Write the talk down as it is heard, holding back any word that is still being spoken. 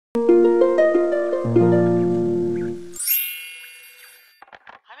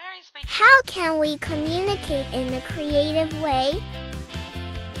can we communicate in a creative way?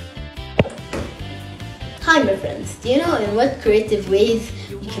 Hi my friends, do you know in what creative ways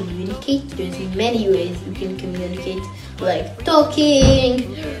we communicate? There's many ways we can communicate, like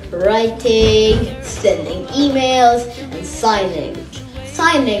talking, writing, sending emails, and sign language.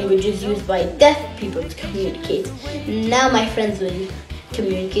 Sign language is used by deaf people to communicate. Now my friends will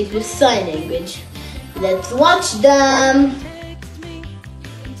communicate with sign language. Let's watch them!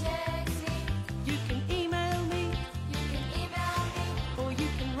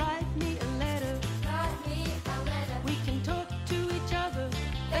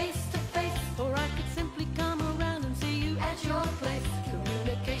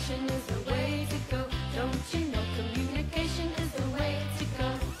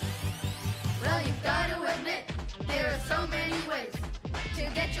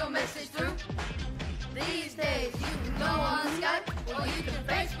 Message through. These days you can go on Skype or you can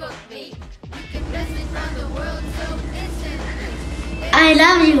Facebook me. You can message around the world so instantly. I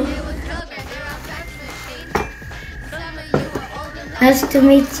love you. Nice to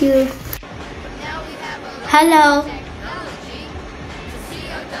meet you. Hello.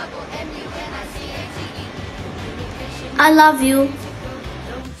 I love you.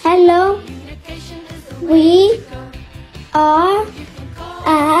 Hello. We are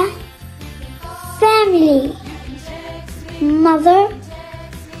a family. Mother,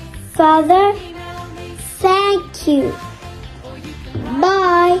 father, thank you.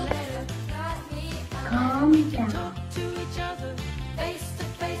 Bye. Calm down.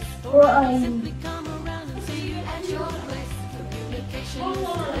 Who are you?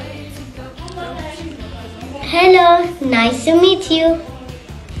 Hello, nice to meet you.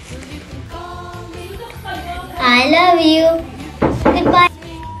 I love you. Goodbye.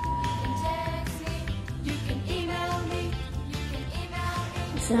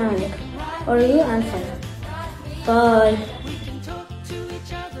 Assalamualaikum. Are you on fire? Bye.